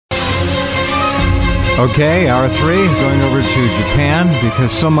Okay, hour 3, going over to Japan,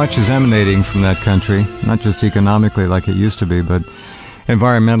 because so much is emanating from that country, not just economically like it used to be, but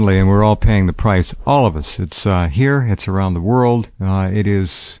environmentally, and we're all paying the price, all of us. It's here, it's around the world, it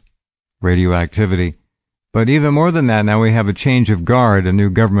is radioactivity. But even more than that, now we have a change of guard, a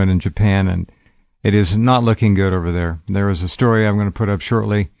new government in Japan, and it is not looking good over there. There is a story I'm going to put up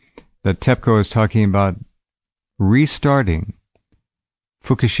shortly that TEPCO is talking about restarting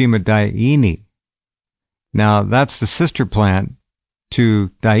Fukushima Daini. Now, that's the sister plant to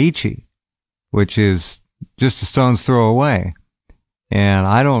Daiichi, which is just a stone's throw away.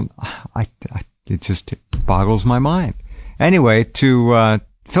 And it just boggles my mind. Anyway, to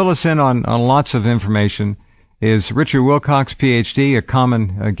fill us in on lots of information is Richard WILCOX, PhD, a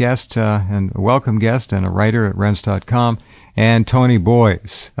common guest and a welcome guest and a writer at Rense.com, and Tony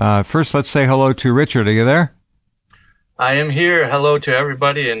Boyes. First, let's say hello to Richard. Are you there? I am here. Hello to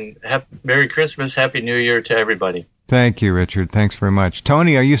everybody, and Merry Christmas, Happy New Year to everybody. Thank you, Richard. Thanks very much.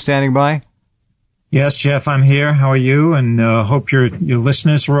 Tony, are you standing by? Yes, Jeff, I'm here. How are you? And hope your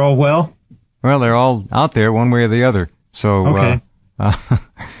listeners are all well. Well, they're all out there one way or the other. So, okay.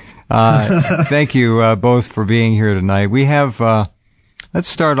 Thank you both for being here tonight. We have, let's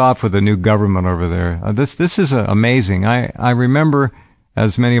start off with the new government over there. This is amazing. I remember,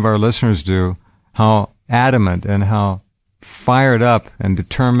 as many of our listeners do, how adamant and how fired up and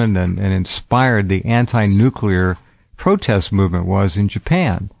determined and inspired the anti-nuclear protest movement was in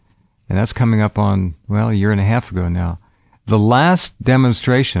Japan. And that's coming up on, well, a year and a half ago now. The last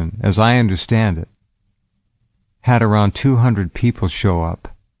demonstration, as I understand it, had around 200 people show up.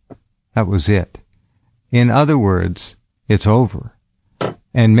 That was it. In other words, it's over.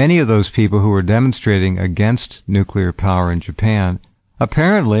 And many of those people who were demonstrating against nuclear power in Japan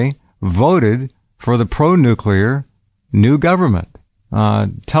apparently voted for the pro-nuclear new government.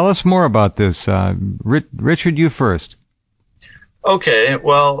 Tell us more about this. Richard, you first. Okay,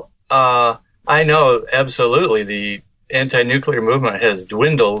 well, I know absolutely the anti-nuclear movement has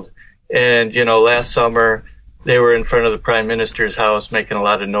dwindled. And, last summer they were in front of the Prime Minister's house making a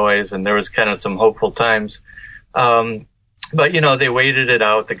lot of noise, and there was kind of some hopeful times. But, they waited it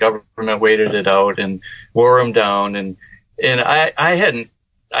out. The government waited it out and wore them down. And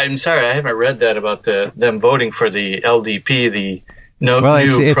I'm sorry, I haven't read that about them voting for the LDP, the new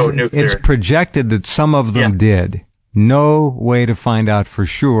pro-nuclear. It's projected that some of them did. No way to find out for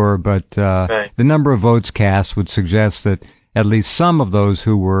sure, but right. The number of votes cast would suggest that at least some of those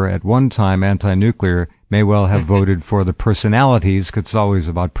who were at one time anti-nuclear may well have voted for the personalities, because it's always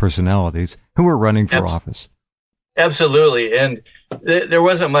about personalities, who were running for office. Absolutely, and there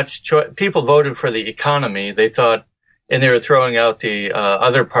wasn't much choice. People voted for the economy. They thought, and they were throwing out the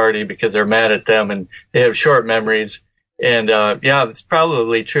other party because they're mad at them and they have short memories. And it's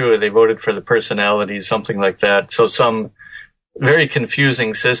probably true. They voted for the personalities, something like that. So some very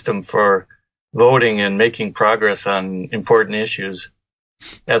confusing system for voting and making progress on important issues.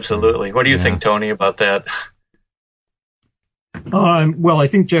 Absolutely. What do you think, Tony, about that? Well, I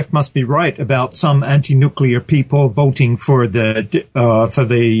think Jeff must be right about some anti-nuclear people voting for the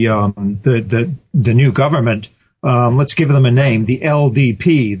new government. Let's give them a name, the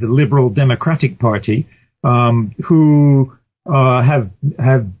LDP, the Liberal Democratic Party, who have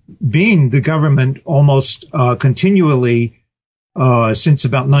been the government almost continually since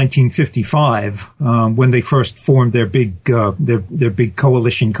about 1955, when they first formed their big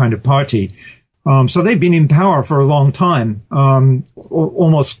coalition kind of party. So they've been in power for a long time,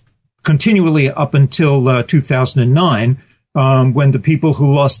 almost continually up until 2009. When the people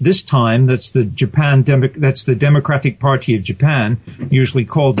who lost this time, that's the Democratic Party of Japan, usually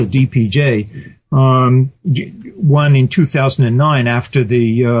called the DPJ, won in 2009 after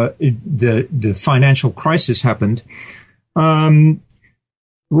the financial crisis happened. Earlier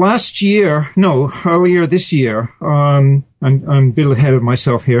this year, I'm a bit ahead of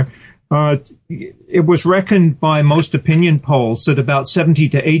myself here. It was reckoned by most opinion polls that about 70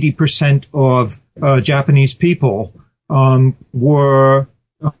 to 80% of Japanese people wanted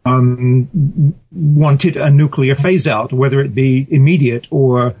a nuclear phase out, whether it be immediate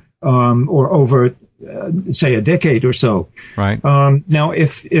or over, say, a decade or so. Right. Now,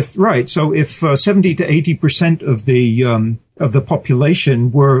 if 70 to 80% of the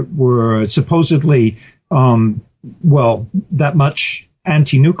population were supposedly, that much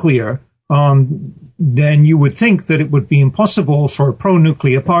anti-nuclear, then you would think that it would be impossible for a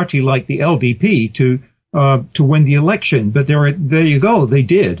pro-nuclear party like the LDP to win the election. But there you go. They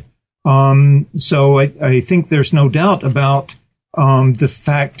did. So I think there's no doubt about the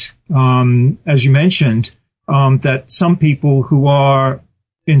fact, as you mentioned, that some people who are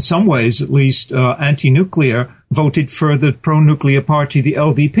in some ways at least, anti-nuclear, voted for the pro-nuclear party, the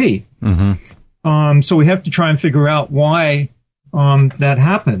LDP. Mm-hmm. So we have to try and figure out why that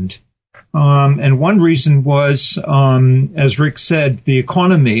happened. And one reason was, as Rick said, the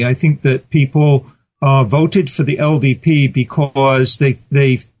economy. I think that people voted for the LDP because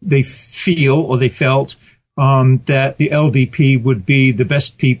they feel or they felt that the LDP would be the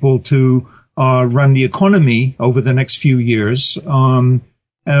best people to run the economy over the next few years. And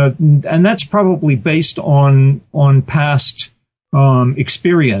that's probably based on past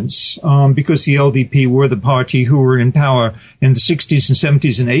experience, because the LDP were the party who were in power in the 60s and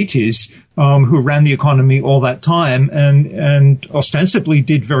 70s and 80s, who ran the economy all that time and ostensibly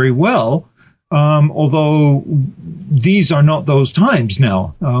did very well. Although these are not those times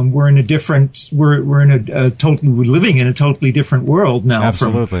now. We're living in a totally different world now.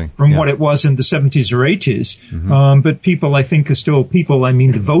 Absolutely. From what it was in the 70s or 80s. Mm-hmm. But people, I think,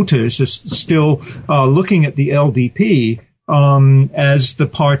 the voters are still, looking at the LDP, as the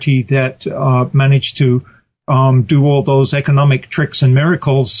party that, managed to, do all those economic tricks and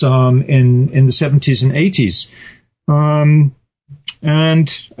miracles, in the 70s and 80s.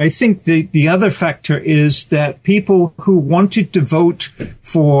 And I think the other factor is that people who wanted to vote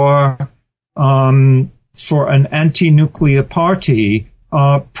for an anti-nuclear party,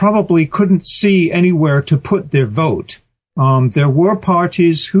 probably couldn't see anywhere to put their vote. There were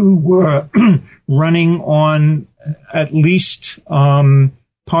parties who were running on at least,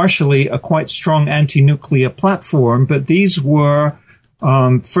 partially a quite strong anti-nuclear platform, but these were,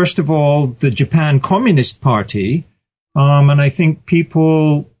 first of all, the Japan Communist Party. And I think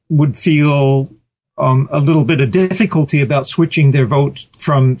people would feel a little bit of difficulty about switching their vote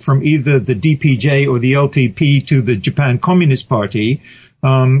from either the DPJ or the LTP to the Japan Communist Party.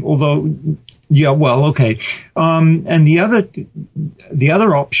 Although, yeah, well, okay. And the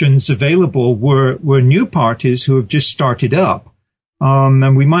other options available were new parties who have just started up.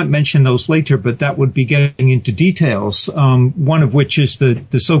 And we might mention those later, but that would be getting into details. One of which is the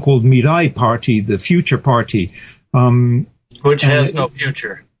so-called Mirai Party, the Future Party. Which has no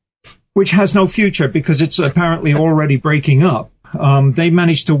future. Which has no future because it's apparently already breaking up. They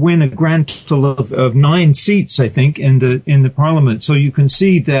managed to win a grand total of 9 seats, I think, in the parliament. So you can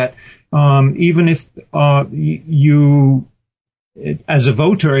see that, even if, you, as a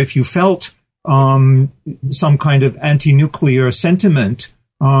voter, if you felt, some kind of anti-nuclear sentiment,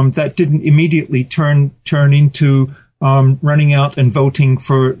 that didn't immediately turn into, running out and voting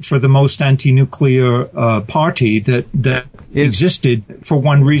for the most anti-nuclear party that existed for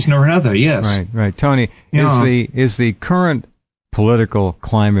one reason or another. Yes, right. Tony, is the current political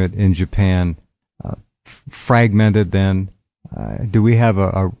climate in Japan fragmented? Then, do we have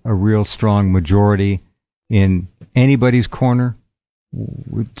a real strong majority in anybody's corner?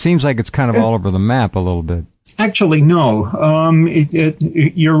 It seems like it's kind of all over the map a little bit. Actually, no.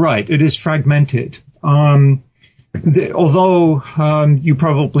 You're right. It is fragmented. Although you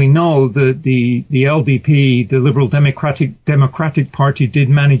probably know the LDP, the Liberal Democratic Party, did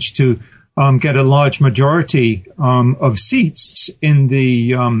manage to get a large majority of seats in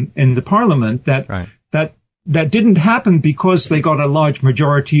the parliament. That didn't happen because they got a large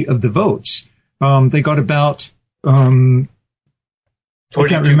majority of the votes. They got about I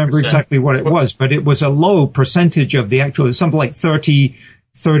can't remember exactly what it was, but it was a low percentage of the actual, something like 30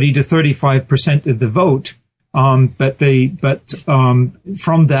 to 35% of the vote. From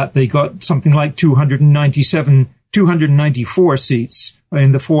that, they got something like 294 seats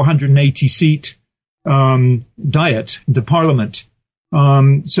in the 480 seat, diet, the parliament.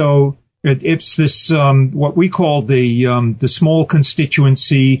 So it's this, what we call the small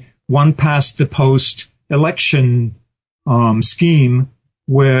constituency, one past the post election, scheme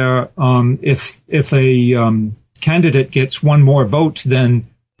where, if a, candidate gets one more vote than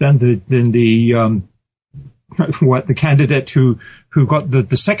the candidate who got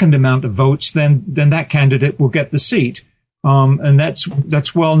the second amount of votes, then that candidate will get the seat. And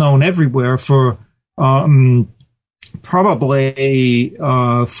that's well known everywhere for, probably,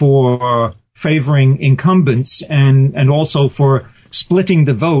 for favoring incumbents and also for splitting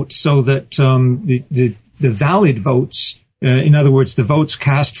the vote so that, the valid votes, in other words, the votes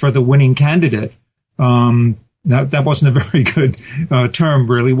cast for the winning candidate, that wasn't a very good term,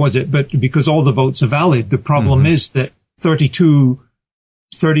 really, was it? But because all the votes are valid, the problem is that 30 or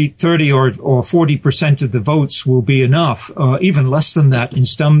 40% of the votes will be enough, even less than that in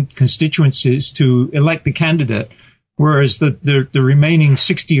some constituencies to elect the candidate, whereas the remaining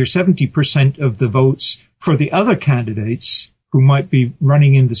 60 or 70% of the votes for the other candidates who might be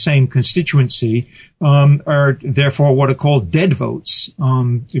running in the same constituency, are therefore what are called dead votes,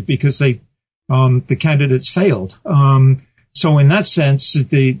 because the candidates failed. So in that sense,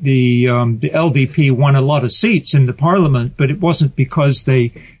 the LDP won a lot of seats in the parliament, but it wasn't because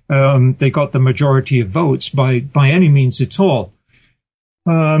they got the majority of votes by any means at all.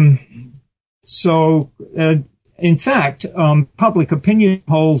 In fact, public opinion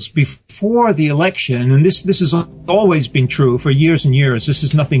polls before the election, and this has always been true for years and years, this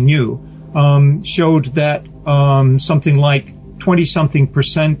is nothing new, showed that something like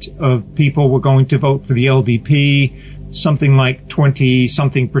 20-something% of people were going to vote for the LDP, something like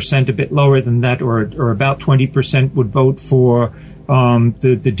 20-something%, a bit lower than that, or about 20% would vote for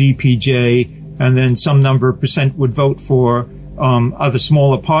the DPJ, and then some number of percent would vote for other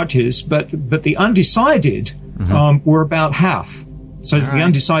smaller parties, but the undecided were about half. So the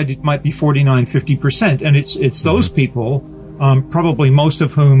undecided might be 49-50%, and it's those people, probably most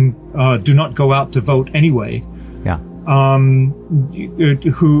of whom do not go out to vote anyway. Yeah.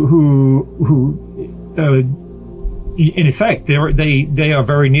 In effect, they are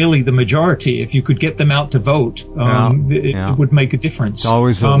very nearly the majority. If you could get them out to vote, it would make a difference. It's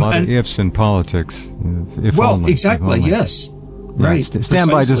always a lot of ifs in politics. If only, exactly, if only. Yes. Right.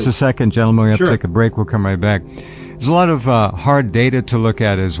 Stand by just a second, gentlemen. We have to take a break. We'll come right back. There's a lot of hard data to look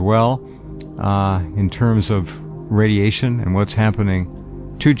at as well in terms of radiation and what's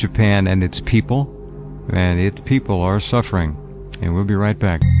happening to Japan and its people. And its people are suffering. And we'll be right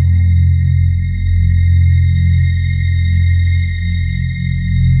back.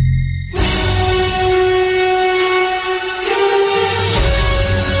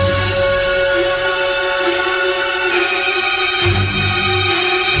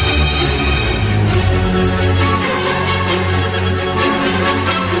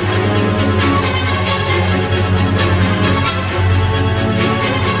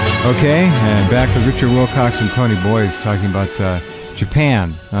 Okay, and back with Richard Wilcox and Tony Boyes talking about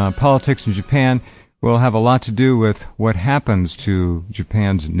Japan. Politics in Japan will have a lot to do with what happens to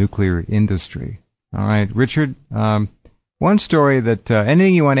Japan's nuclear industry. All right, Richard, one story that,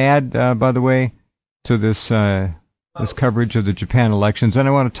 anything you want to add, by the way, to this coverage of the Japan elections? And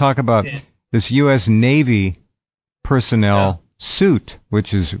I want to talk about this U.S. Navy personnel suit,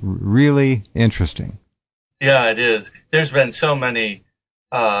 which is really interesting. Yeah, it is. There's been so many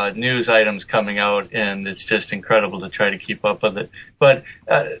news items coming out, and it's just incredible to try to keep up with it. But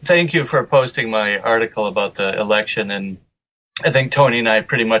thank you for posting my article about the election, and I think Tony and I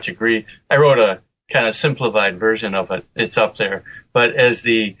pretty much agree. I wrote a kind of simplified version of it. It's up there. But as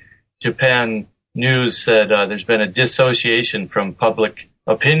the Japan news said, there's been a dissociation from public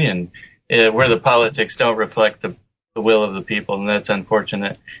opinion where the politics don't reflect the will of the people, and that's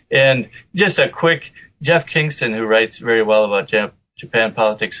unfortunate. And just a quick, Jeff Kingston, who writes very well about Japan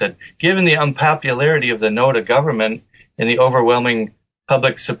politics, said, given the unpopularity of the Noda government and the overwhelming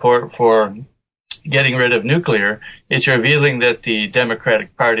public support for getting rid of nuclear, it's revealing that the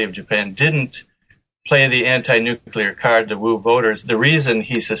Democratic Party of Japan didn't play the anti-nuclear card to woo voters. The reason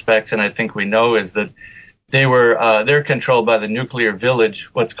he suspects, and I think we know, is that they're controlled by the nuclear village,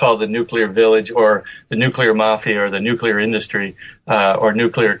 what's called the nuclear village, or the nuclear mafia, or the nuclear industry, or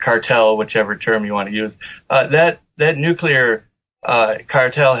nuclear cartel, whichever term you want to use. That nuclear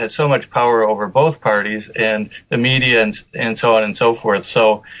cartel has so much power over both parties and the media and so on and so forth.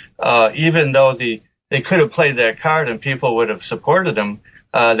 So even though they could have played that card and people would have supported them,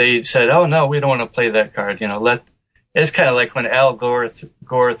 they said, "Oh no, we don't want to play that card." It's kind of like when Al Gore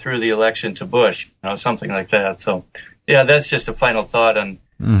threw the election to Bush, something like that. So yeah, that's just a final thought on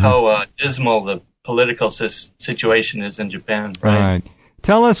how dismal the political situation is in Japan. Right. All right.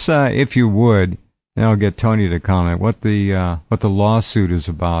 Tell us, if you would. And I'll get Tony to comment what the lawsuit is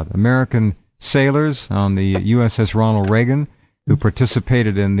about. American sailors on the USS Ronald Reagan who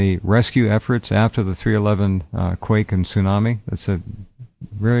participated in the rescue efforts after the 3/11 quake and tsunami. That's a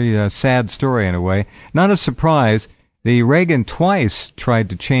very sad story in a way. Not a surprise. The Reagan twice tried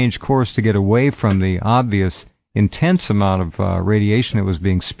to change course to get away from the obvious intense amount of radiation that was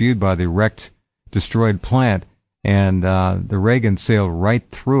being spewed by the wrecked, destroyed plant. And the Reagan sailed right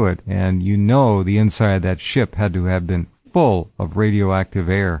through it, and the inside of that ship had to have been full of radioactive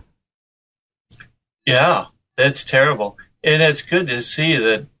air. Yeah, that's terrible. And it's good to see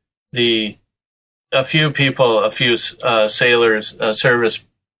that a few sailors, service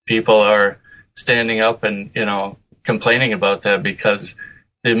people are standing up and, complaining about that, because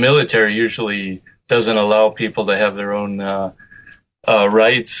the military usually doesn't allow people to have their own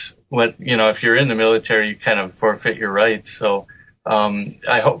rights. If you're in the military, you kind of forfeit your rights. So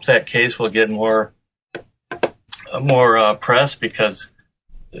I hope that case will get more more press because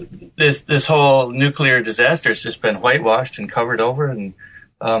this whole nuclear disaster has just been whitewashed and covered over, and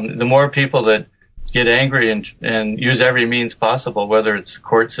the more people that get angry and use every means possible, whether it's the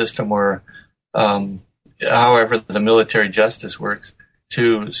court system or however the military justice works,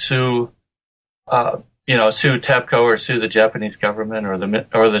 to sue TEPCO or sue the Japanese government or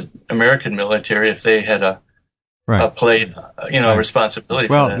the American military if they had played responsibility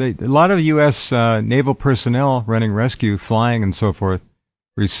for that. Well, a lot of U.S. naval personnel running rescue, flying, and so forth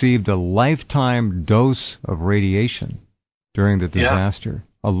received a lifetime dose of radiation during the disaster.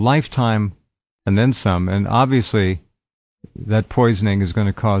 A lifetime and then some. And obviously, that poisoning is going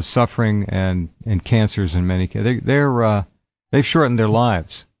to cause suffering and cancers in many cases. They've shortened their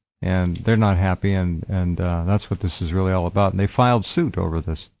lives, and they're not happy, and that's what this is really all about. And they filed suit over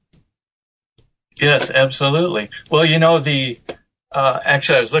this. Yes, absolutely. Well,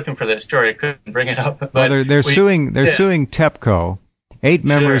 actually, I was looking for that story. I couldn't bring it up. But they're suing TEPCO. 8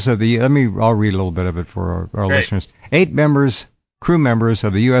 members of the, I'll read a little bit of it for our listeners. 8 crew members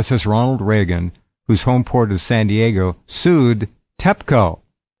of the USS Ronald Reagan, whose home port is San Diego, sued TEPCO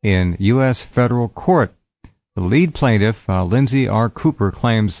in U.S. federal court. The lead plaintiff, Lindsay R. Cooper,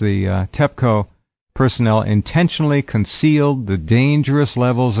 claims the TEPCO personnel intentionally concealed the dangerous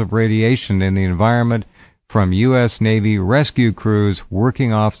levels of radiation in the environment from U.S. Navy rescue crews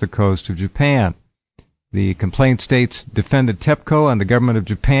working off the coast of Japan. The complaint states defendant TEPCO and the government of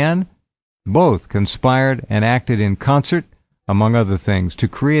Japan both conspired and acted in concert, among other things, to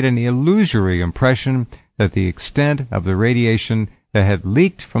create an illusory impression that the extent of the radiation that had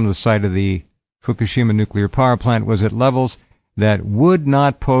leaked from the site of the Fukushima nuclear power plant was at levels that would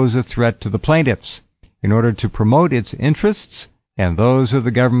not pose a threat to the plaintiffs, in order to promote its interests and those of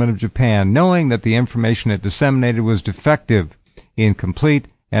the government of Japan, knowing that the information it disseminated was defective, incomplete,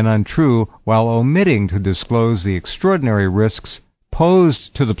 and untrue, while omitting to disclose the extraordinary risks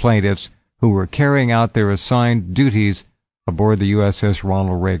posed to the plaintiffs who were carrying out their assigned duties aboard the USS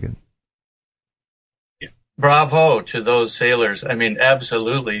Ronald Reagan. Bravo to those sailors. I mean,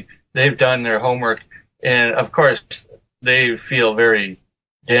 absolutely. They've done their homework. And, of course, they feel very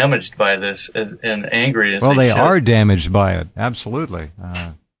damaged by this and angry. Well, they are damaged by it. Absolutely.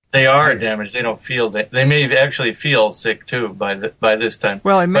 They are damaged. They don't feel that. They may actually feel sick too by this time.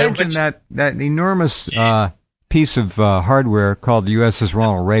 Well, imagine that enormous piece of hardware called the USS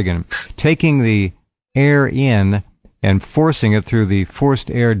Ronald Reagan taking the air in and forcing it through the forced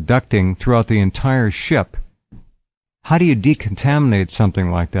air ducting throughout the entire ship. How do you decontaminate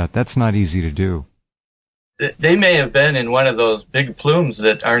something like that? That's not easy to do. They may have been in one of those big plumes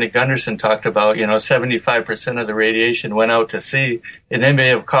that Arne Gunderson talked about. 75% of the radiation went out to sea, and they may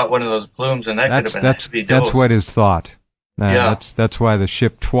have caught one of those plumes, and that could have been a heavy dose. That's what is thought. That's why the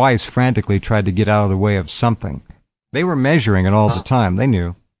ship twice frantically tried to get out of the way of something. They were measuring it all the time. They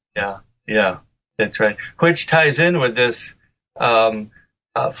knew. Yeah, that's right. Which ties in with this.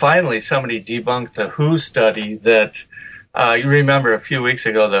 Finally, somebody debunked the WHO study that. You remember a few weeks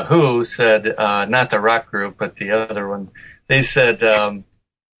ago, the WHO said, not the rock group, but the other one, they said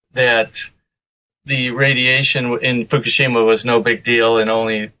that the radiation in Fukushima was no big deal and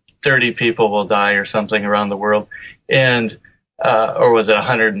only 30 people will die or something around the world, and or was it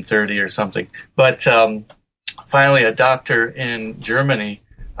 130 or something. But finally, a doctor in Germany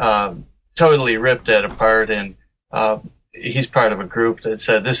totally ripped that apart, and he's part of a group that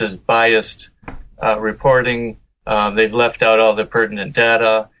said this is biased reporting. They've left out all the pertinent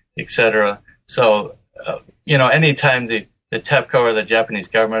data, etc. So, anytime the TEPCO or the Japanese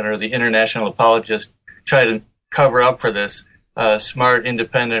government or the international apologists try to cover up for this, smart,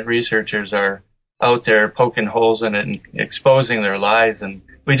 independent researchers are out there poking holes in it and exposing their lies, and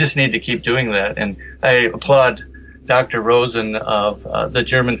we just need to keep doing that. And I applaud Dr. Rosen of the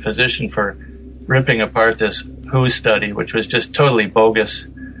German physician for ripping apart this WHO study, which was just totally bogus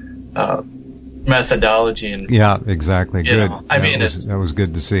methodology. And yeah, exactly. Good. That was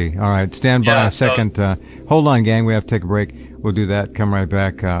good to see. All right, stand by a second. Hold on, gang. We have to take a break. We'll do that. Come right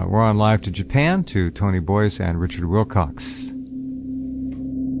back. We're on live to Japan to Tony Boyce and Richard Wilcox.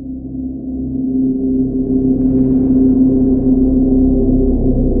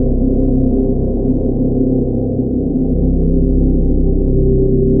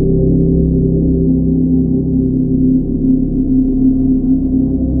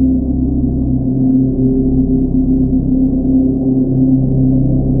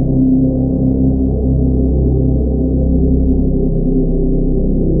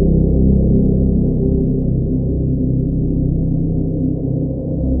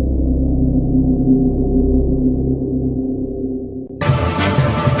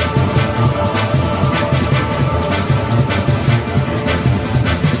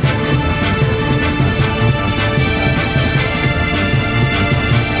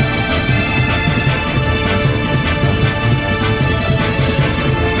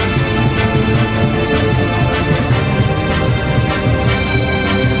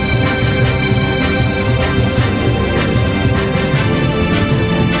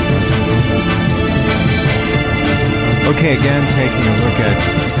 Okay, again, taking a look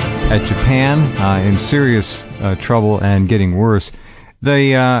at Japan in serious trouble and getting worse.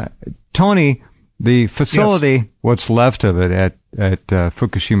 Tony, the facility, yes, what's left of it at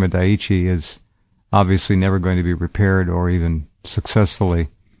Fukushima Daiichi is obviously never going to be repaired or even successfully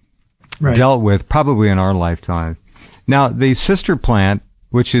dealt with, probably in our lifetime. Now, the sister plant,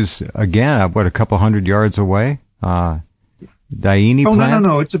 which is, again, a couple hundred yards away, Daini plant?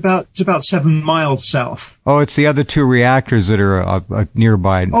 No. It's about 7 miles south. Oh, it's the other two reactors that are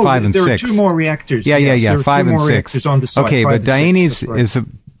nearby, 5 and 6. There are 2 more reactors. Yeah, 5 and 6. On the side, okay, but Daini's is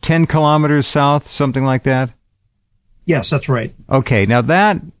 10 kilometers south, something like that? Yes, that's right. Okay, now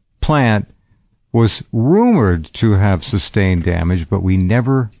that plant was rumored to have sustained damage, but we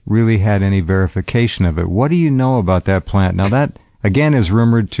never really had any verification of it. What do you know about that plant? Now that, again, is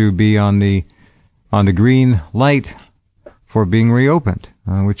rumored to be on the green light for being reopened,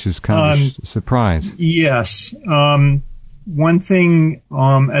 which is kind of a surprise. Yes. One thing,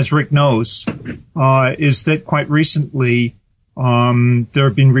 as Rick knows, is that quite recently there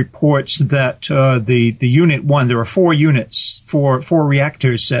have been reports that the Unit 1, there are 4 units, four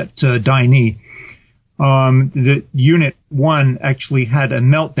reactors at Daini. The Unit 1 actually had a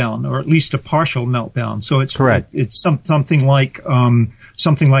meltdown, or at least a partial meltdown. So it's correct. It's something like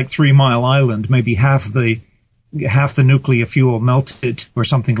 3 Mile Island, maybe half the nuclear fuel melted or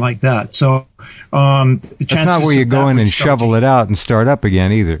something like that. So the chances that's not where you go in and shovel it out and start up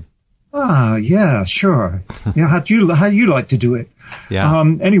again either. Ah, yeah, sure. Yeah, how do you like to do it? Yeah.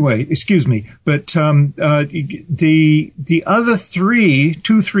 Anyway, excuse me, but the other 3,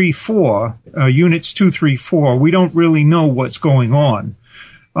 2, 3, 4 units 2, 3, 4, we don't really know what's going on.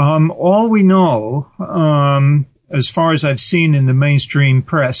 All we know, as far as I've seen in the mainstream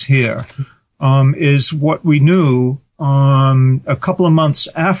press here, is what we knew a couple of months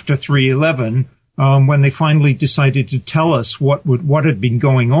after 3/11. When they finally decided to tell us what had been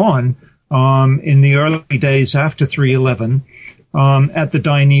going on in the early days after 3/11 at the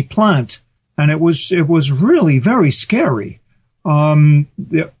Daini plant, and it was really very scary.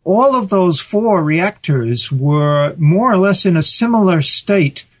 All of those 4 reactors were more or less in a similar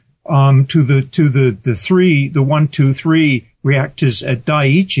state to the 1, 2, 3 reactors at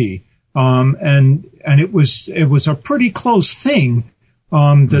Daiichi, and it was a pretty close thing.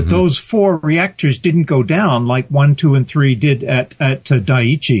 That those 4 reactors didn't go down like 1, 2, and 3 did at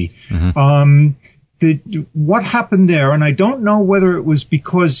Daiichi. What happened there, and I don't know whether it was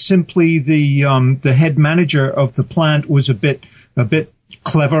because simply the head manager of the plant was a bit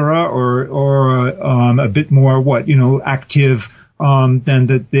cleverer or a bit more active than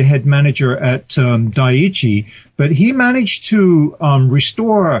the head manager at Daiichi, but he managed to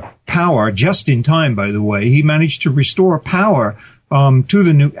restore power just in time. By the way, he managed to restore power to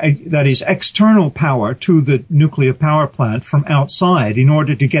that is external power to the nuclear power plant from outside in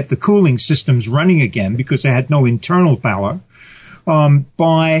order to get the cooling systems running again because they had no internal power,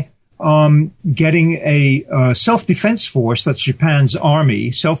 by getting a self-defense force, that's Japan's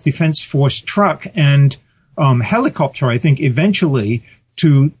army, self-defense force truck and helicopter, I think, eventually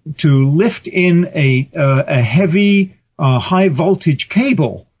to lift in a heavy high voltage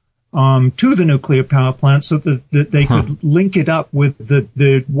cable to the nuclear power plant so that they could link it up with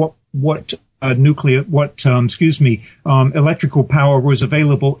electrical power was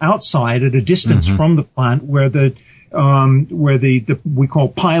available outside at a distance from the plant where we call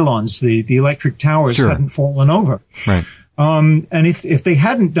pylons, the electric towers hadn't fallen over. Right. And if they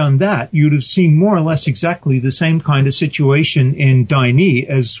hadn't done that, you'd have seen more or less exactly the same kind of situation in Daini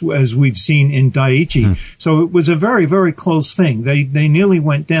as we've seen in Daiichi. So it was a very, very close thing. They nearly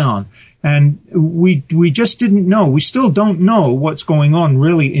went down. And we just didn't know. We still don't know what's going on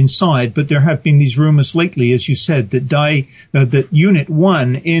really inside, but there have been these rumors lately, as you said, that Unit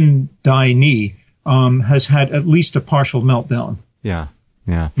 1 in Daini, has had at least a partial meltdown. Yeah.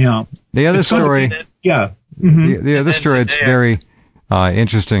 The other story. The other story that's very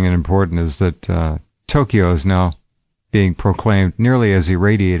interesting and important is that Tokyo is now being proclaimed nearly as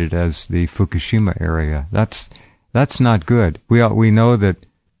irradiated as the Fukushima area. That's not good. We know that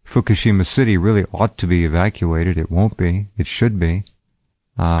Fukushima City really ought to be evacuated. It won't be. It should be.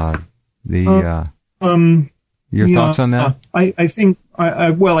 Your thoughts on that? I think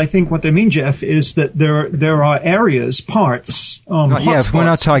what they mean, Jeff, is that there are areas, parts, yes, we're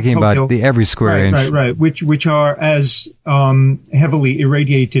not talking about the every square inch. Right, which are as heavily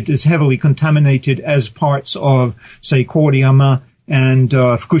irradiated, as heavily contaminated as parts of, say, Koriyama and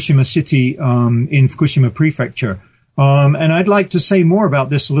Fukushima City in Fukushima Prefecture. And I'd like to say more about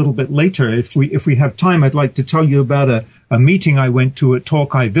this a little bit later. If we have time, I'd like to tell you about a meeting I went to at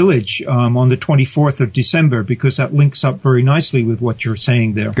Tokai Village on the 24th of December, because that links up very nicely with what you're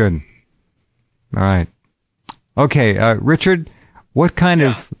saying there. Good. All right. Okay, Richard, what kind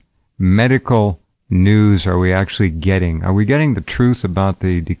of medical news are we actually getting? Are we getting the truth about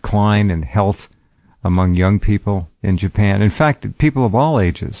the decline in health among young people in Japan? In fact, people of all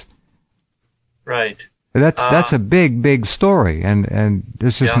ages. Right. That's a big story, and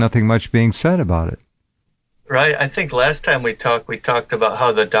there's just nothing much being said about it. Right. I think last time we talked about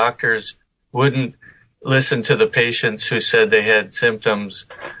how the doctors wouldn't listen to the patients who said they had symptoms.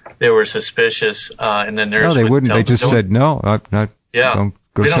 They were suspicious, and the nurse. No, they wouldn't. They just said no. Don't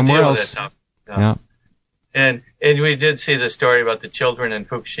go somewhere else. Yeah. And we did see the story about the children in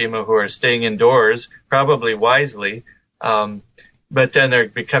Fukushima who are staying indoors, probably wisely, but then they're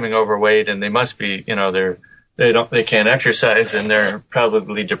becoming overweight, and they must be, they can't exercise, and they're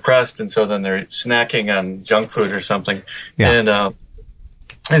probably depressed, and so then they're snacking on junk food or something. Yeah.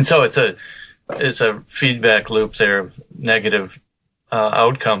 And so it's a feedback loop there of negative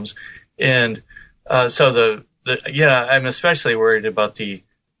outcomes. And so I'm especially worried about the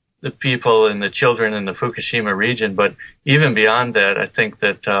people and the children in the Fukushima region. But even beyond that, I think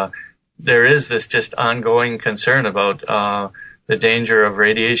that there is this just ongoing concern about the danger of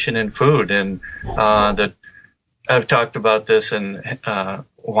radiation in food. And that I've talked about this and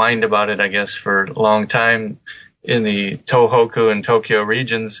whined about it, I guess, for a long time in the Tohoku and Tokyo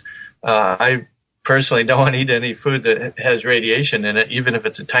regions. I personally don't want to eat any food that has radiation in it, even if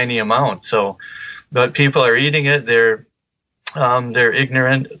it's a tiny amount. So, but people are eating it. They're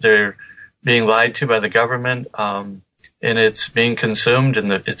ignorant. They're being lied to by the government, and it's being consumed,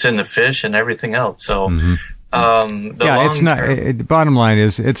 and it's in the fish and everything else. So, it's not. The bottom line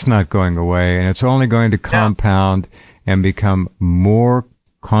is, it's not going away, and it's only going to compound and become more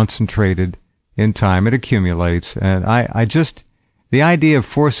concentrated in time. It accumulates, and I just the idea of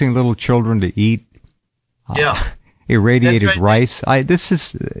forcing little children to eat irradiated rice.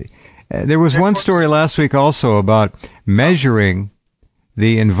 There was one story last week also about measuring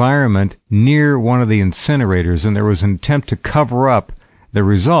the environment near one of the incinerators, and there was an attempt to cover up the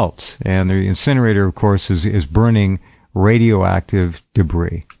results. And the incinerator, of course, is burning radioactive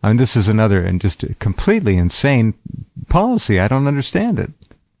debris. I mean, this is another and just a completely insane policy. I don't understand it.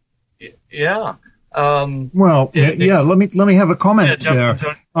 Yeah. Let me have a comment there.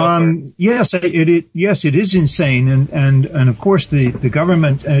 Yes, it is insane, and of course the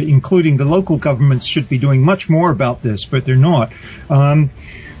government, including the local governments, should be doing much more about this, but they're not.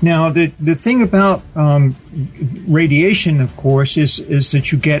 Now, the thing about radiation, of course, is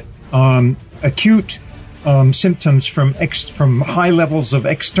that you get acute symptoms from high levels of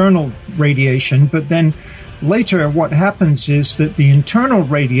external radiation, but then later, what happens is that the internal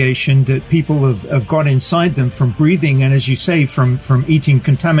radiation that people have got inside them from breathing, and as you say, from eating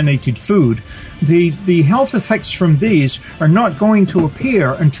contaminated food, the health effects from these are not going to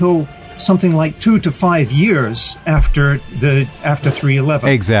appear until something like 2 to 5 years after 3/11.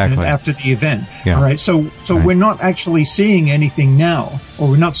 Exactly. After the event. Yeah. All right. So right. We're not actually seeing anything now, or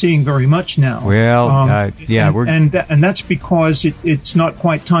we're not seeing very much now. Well, and that's because it's not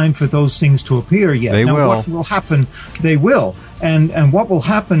quite time for those things to appear yet. What will happen? They will. And what will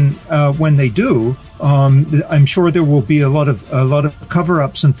happen when they do? I'm sure there will be a lot of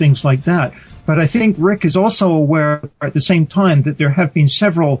cover-ups and things like that. But I think Rick is also aware at the same time that there have been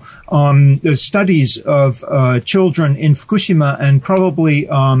several studies of children in Fukushima and probably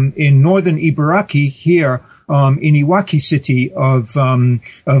in northern Ibaraki here in Iwaki City of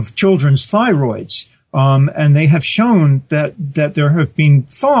children's thyroids. And they have shown that there have been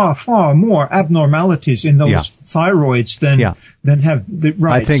far more abnormalities in those thyroids than have the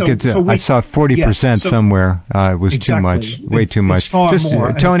right. I think I saw 40% somewhere. It was too much, way too much. Just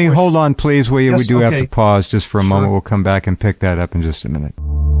more. Tony, hold on, please. We do have to pause just for a moment. We'll come back and pick that up in just a minute.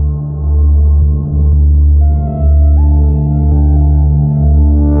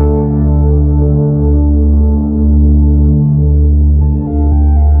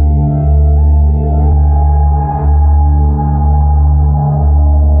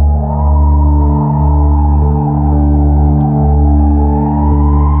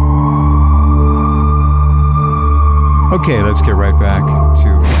 Okay, let's get right back to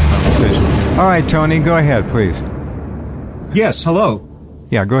our conversation. All right, Tony, go ahead, please. Yes, hello.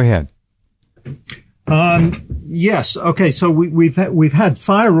 Yeah, go ahead. Yes. Okay. So we've had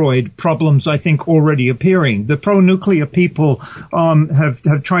thyroid problems, I think, already appearing. The Pro Nuclear people have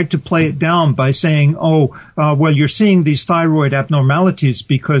tried to play it down by saying, well, you're seeing these thyroid abnormalities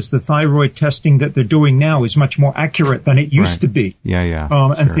because the thyroid testing that they're doing now is much more accurate than it used to be. Yeah.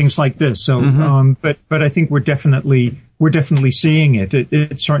 And things like this. So, but I think we're definitely we're definitely seeing it.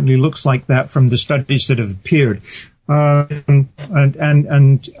 It certainly looks like that from the studies that have appeared.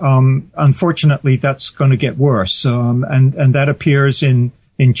 Unfortunately, that's going to get worse. And that appears in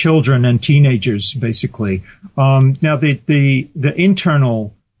children and teenagers, basically. Now, the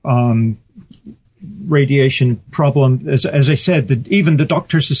internal, radiation problem, as I said, even the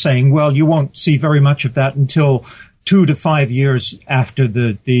doctors are saying, well, you won't see very much of that until 2 to 5 years after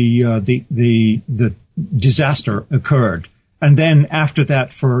the disaster occurred. And then after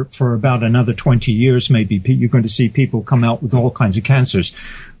that, for about another 20 years, maybe, you're going to see people come out with all kinds of cancers.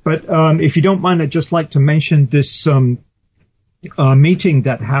 But if you don't mind, I'd just like to mention this meeting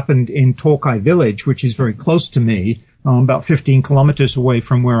that happened in Tokai village, which is very close to me, about 15 kilometers away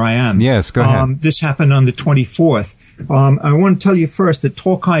from where I am. Yes, go ahead. This happened on the 24th. I want to tell you first that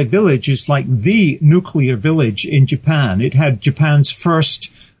Tokai village is like the nuclear village in Japan. It had Japan's first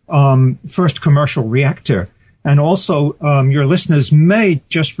commercial reactor. And also, your listeners may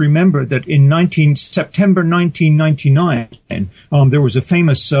just remember that in September 1999, there was a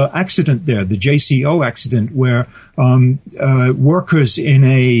famous accident there, the JCO accident, where workers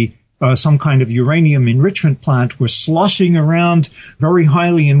in some kind of uranium enrichment plant were sloshing around very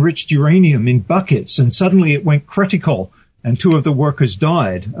highly enriched uranium in buckets, and suddenly it went critical, and 2 of the workers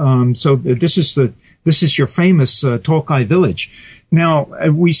died. So this is your famous Tokai village. Now,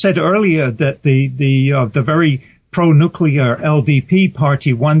 we said earlier that the very pro-nuclear LDP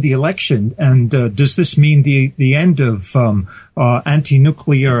party won the election, and does this mean the end of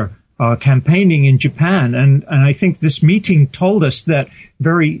anti-nuclear campaigning in Japan? And I think this meeting told us that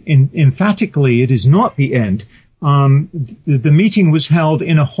very emphatically it is not the end. The meeting was held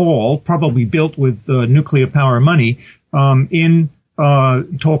in a hall, probably built with nuclear power money, in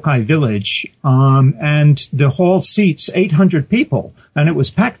Tokai village, and the hall seats 800 people, and it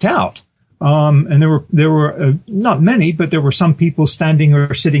was packed out. And there were not many, but there were some people standing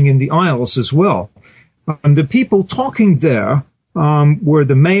or sitting in the aisles as well. The people talking there were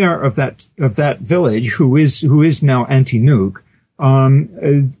the mayor of that village, who is now anti-nuke.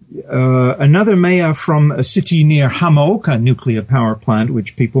 Another mayor from a city near Hamaoka nuclear power plant,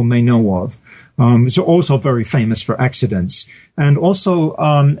 which people may know of. It's also very famous for accidents. And also,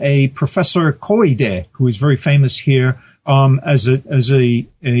 a Professor Koide, who is very famous here, as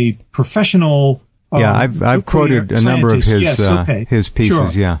a professional. I've quoted a number of his, his pieces.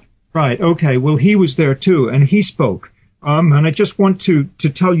 Sure. Yeah. Right. Okay. Well, he was there too, and he spoke. And I just want to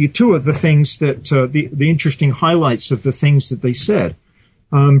tell you 2 of the things that, the interesting highlights of the things that they said.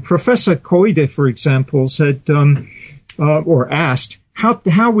 Professor Koide, for example, said, or asked,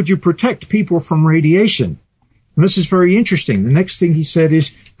 how would you protect people from radiation? And this is very interesting. The next thing he said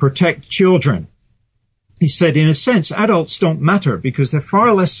is protect children. He said, in a sense, adults don't matter because they're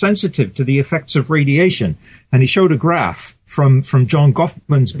far less sensitive to the effects of radiation. And he showed a graph from John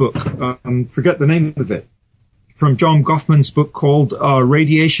Goffman's book. Forget the name of it. From John Goffman's book called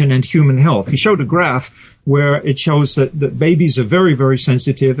Radiation and Human Health. He showed a graph where it shows that babies are very, very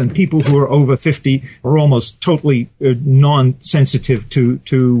sensitive, and people who are over 50 are almost totally non-sensitive to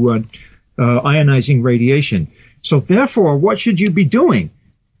ionizing radiation. So therefore, what should you be doing?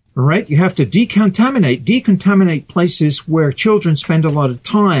 All right, you have to decontaminate places where children spend a lot of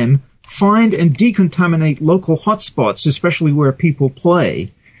time, find and decontaminate local hotspots, especially where people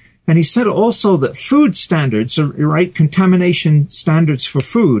play. And he said also that food standards, right, contamination standards for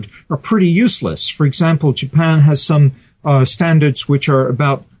food are pretty useless. For example, Japan has some standards which are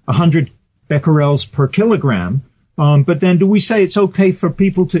about 100 becquerels per kilogram. But then do we say it's okay for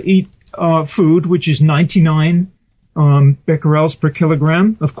people to eat food which is 99 becquerels per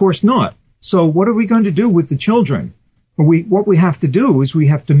kilogram? Of course not. So what are we going to do with the children? What we have to do is we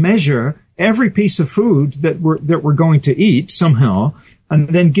have to measure every piece of food that we're going to eat somehow,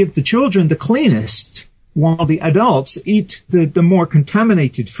 and then give the children the cleanest while the adults eat the more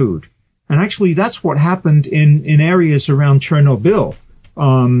contaminated food. And actually, that's what happened in areas around Chernobyl.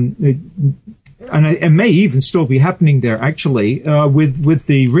 And it may even still be happening there, actually, with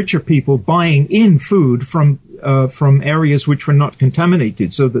the richer people buying in food from areas which were not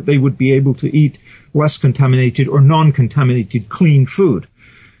contaminated, so that they would be able to eat less contaminated or non-contaminated clean food.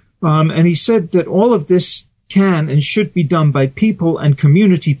 And he said that all of this can and should be done by people and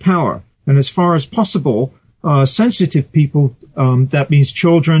community power. And as far as possible, sensitive people, that means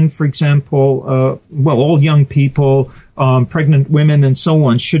children, for example, all young people, pregnant women and so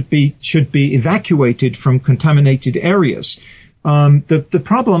on should be evacuated from contaminated areas. The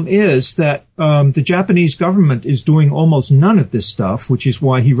problem is that, the Japanese government is doing almost none of this stuff, which is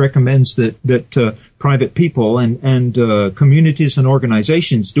why he recommends that private people and communities and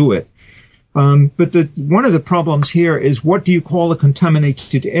organizations do it. But one of the problems here is, what do you call a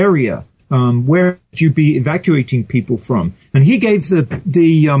contaminated area? Where would you be evacuating people from? And he gave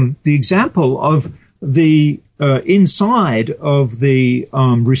the example of the inside of the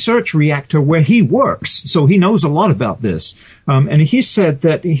research reactor where he works. So he knows a lot about this. And he said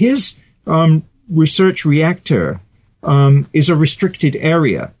that his research reactor is a restricted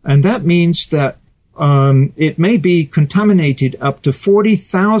area, and that means that it may be contaminated up to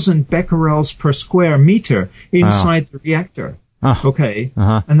 40,000 becquerels per square meter inside the reactor. Okay.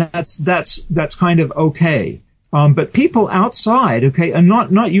 And that's kind of okay. But people outside, okay, and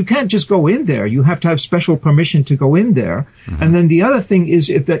not, you can't just go in there. You have to have special permission to go in there. And then the other thing is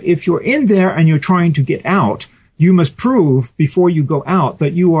if you're in there and you're trying to get out, you must prove before you go out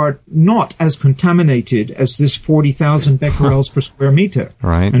that you are not as contaminated as this 40,000 becquerels per square meter.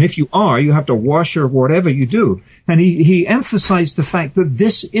 Right. And if you are, you have to wash or whatever you do. And he emphasized the fact that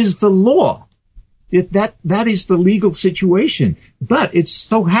this is the law. That is the legal situation. But it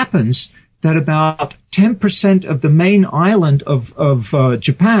so happens that about 10% of the main island of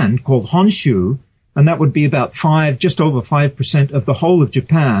Japan, called Honshu, and that would be about just over 5% of the whole of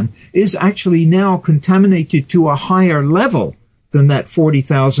Japan, is actually now contaminated to a higher level than that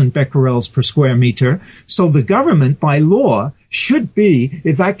 40,000 becquerels per square meter. So the government, by law, should be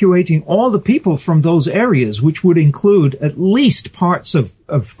evacuating all the people from those areas, which would include at least parts of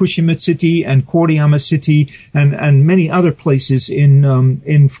Fukushima City and Koriyama City and many other places in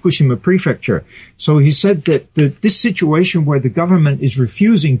Fukushima Prefecture. So he said that this situation where the government is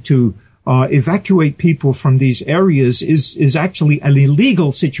refusing to evacuate people from these areas is actually an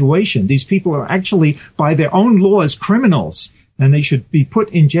illegal situation. These people are actually, by their own laws, criminals, and they should be put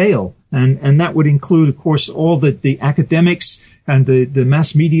in jail. And that would include, of course, all the academics and the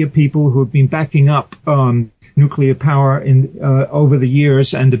mass media people who have been backing up nuclear power over the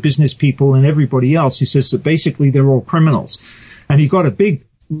years, and the business people and everybody else. He says that basically they're all criminals. And he got a big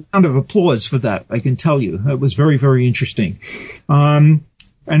round of applause for that, I can tell you. It was very, very interesting.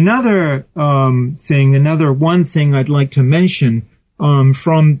 Another one thing I'd like to mention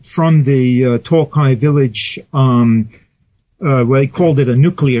from the Tokai village, well, they called it a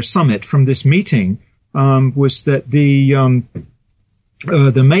nuclear summit from this meeting, was that the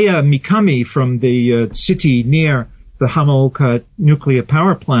Mayor Mikami from the city near the Hamaoka nuclear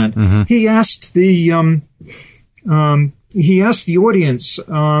power plant, he asked the audience,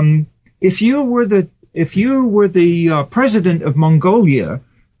 if you were the president of Mongolia,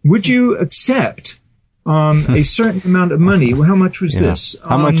 would you accept a certain amount of money? Well, how much was this?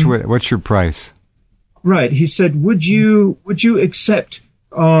 How much? What's your price? Right. He said, would you accept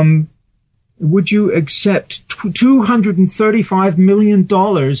 $235 million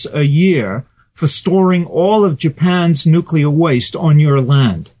a year for storing all of Japan's nuclear waste on your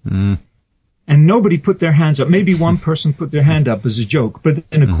land? And nobody put their hands up. Maybe one person put their hand up as a joke, but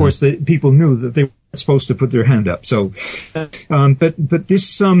then of course the people knew that they weren't supposed to put their hand up. So, but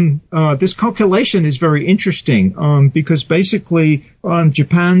this calculation is very interesting, because basically,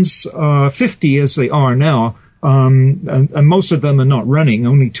 Japan's, 50 as they are now, and most of them are not running.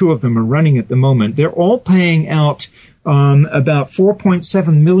 Only 2 of them are running at the moment. They're all paying out, about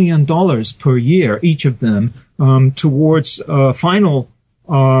 $4.7 million per year, each of them, towards, final,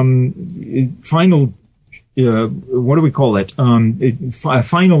 what do we call it? A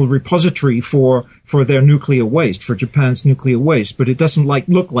final repository for their nuclear waste, for Japan's nuclear waste, but it doesn't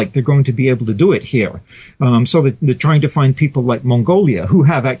look like they're going to be able to do it here. So they're trying to find people like Mongolia who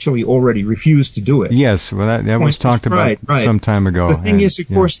have actually already refused to do it. Yes, well, that was talked about some time ago. The thing is, of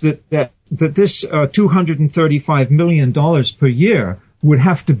course, that this $235 million per year would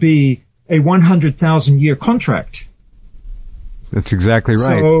have to be a 100,000-year contract. That's exactly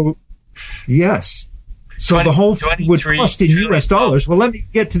right. So, yes. So the whole thing would cost in U.S. dollars. Well, let me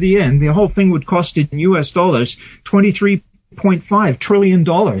get to the end. The whole thing would cost in U.S. dollars $23.5 trillion.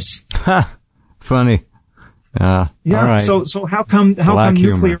 Ha! Funny. Yeah. All right. So how come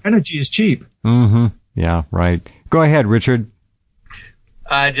nuclear energy is cheap? Yeah. Right. Go ahead, Richard.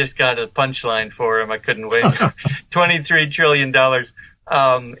 I just got a punchline for him. I couldn't wait. $23 trillion.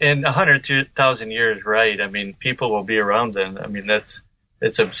 In 100,000 years, right? I mean, people will be around then. I mean, it's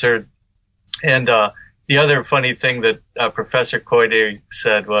absurd. And the other funny thing that Professor Koide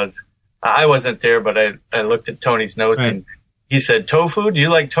said was, I wasn't there, but I looked at Tony's notes, and he said, tofu? Do you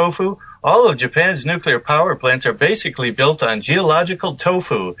like tofu? All of Japan's nuclear power plants are basically built on geological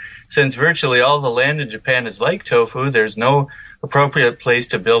tofu. Since virtually all the land in Japan is like tofu, there's no appropriate place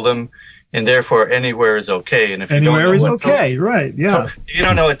to build them, and therefore anywhere is okay. And if anywhere is okay, right? Yeah. You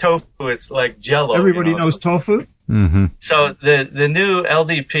don't know what tofu? It's like Jello. Everybody knows tofu. Mm-hmm. So the new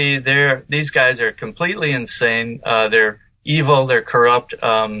LDP, these guys are completely insane. They're evil. They're corrupt.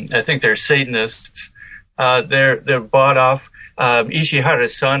 I think they're Satanists. They're bought off.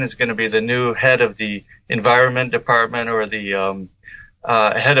 Ishihara's son is going to be the new head of the Environment Department, or the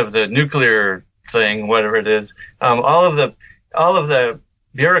head of the nuclear thing, whatever it is. All of the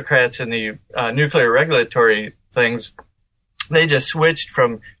bureaucrats in the nuclear regulatory things, they just switched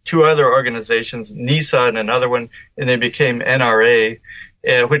from two other organizations, NISA and another one, and they became NRA,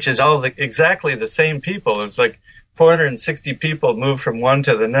 which is exactly the same people. It's like 460 people moved from one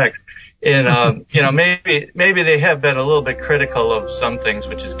to the next. And, maybe they have been a little bit critical of some things,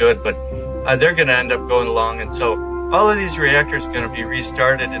 which is good, but they're going to end up going along. And so all of these reactors are going to be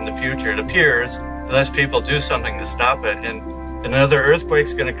restarted in the future, it appears, unless people do something to stop it. And another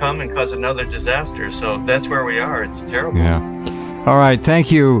earthquake's going to come and cause another disaster. So that's where we are. It's terrible. Yeah. All right.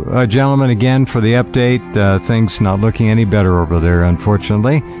 Thank you, gentlemen, again for the update. Things not looking any better over there,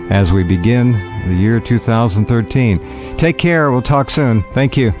 unfortunately, as we begin the year 2013. Take care. We'll talk soon.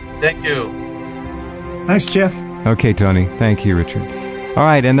 Thank you. Thank you. Thanks, Jeff. Okay, Tony. Thank you, Richard. All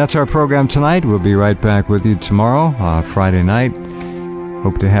right, and that's our program tonight. We'll be right back with you tomorrow, Friday night.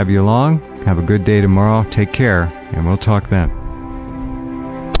 Hope to have you along. Have a good day tomorrow. Take care, and we'll talk then.